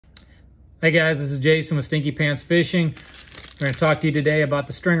Hey guys, this is Jason with Stinky Pants Fishing. We're going to talk to you today about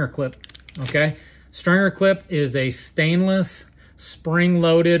the stringer clip, okay? Stringer clip is a stainless spring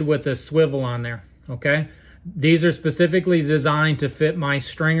loaded with a swivel on there, okay? These are specifically designed to fit my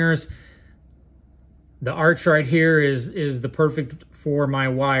stringers. The arch right here is the perfect for my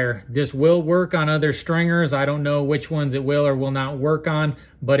wire. This will work on other stringers. I don't know which ones it will or will not work on,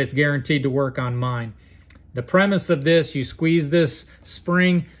 but it's guaranteed to work on mine. The premise of this, you squeeze this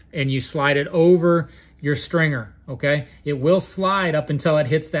spring and you slide it over your stringer, okay? It will slide up until it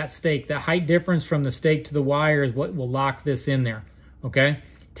hits that stake. The height difference from the stake to the wire is what will lock this in there, okay?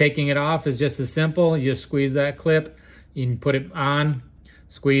 Taking it off is just as simple. You just squeeze that clip, you can put it on,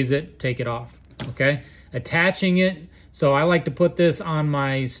 squeeze it, take it off, okay? Attaching it, so I like to put this on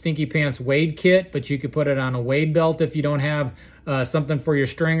my Stinky Pants Wade kit, but you could put it on a Wade belt if you don't have something for your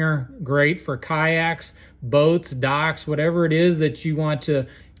stringer. Great for kayaks, boats, docks, whatever it is that you want to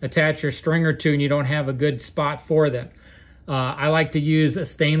attach your stringer to and you don't have a good spot for that. I like to use a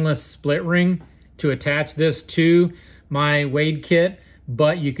stainless split ring to attach this to my Wade kit,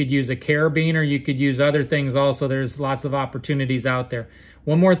 but you could use a carabiner, you could use other things also. There's lots of opportunities out there.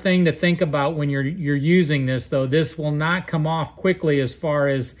 One more thing to think about when you're using this though, this will not come off quickly as far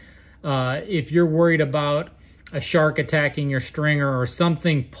as if you're worried about a shark attacking your stringer or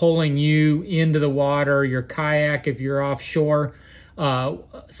something pulling you into the water, your kayak if you're offshore.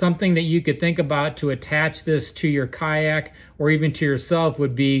 Something that you could think about to attach this to your kayak or even to yourself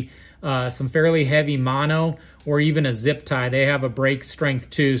would be some fairly heavy mono or even a zip tie. They have a break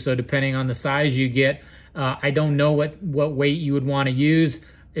strength too, so depending on the size you get, I don't know what weight you would want to use.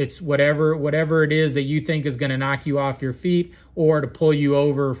 It's whatever it is that you think is going to knock you off your feet or to pull you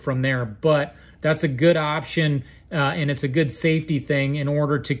over from there. But that's a good option and it's a good safety thing in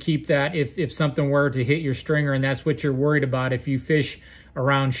order to keep that if something were to hit your stringer and that's what you're worried about. If you fish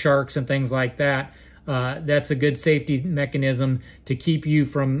around sharks and things like that, that's a good safety mechanism to keep you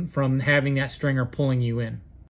from having that stringer pulling you in.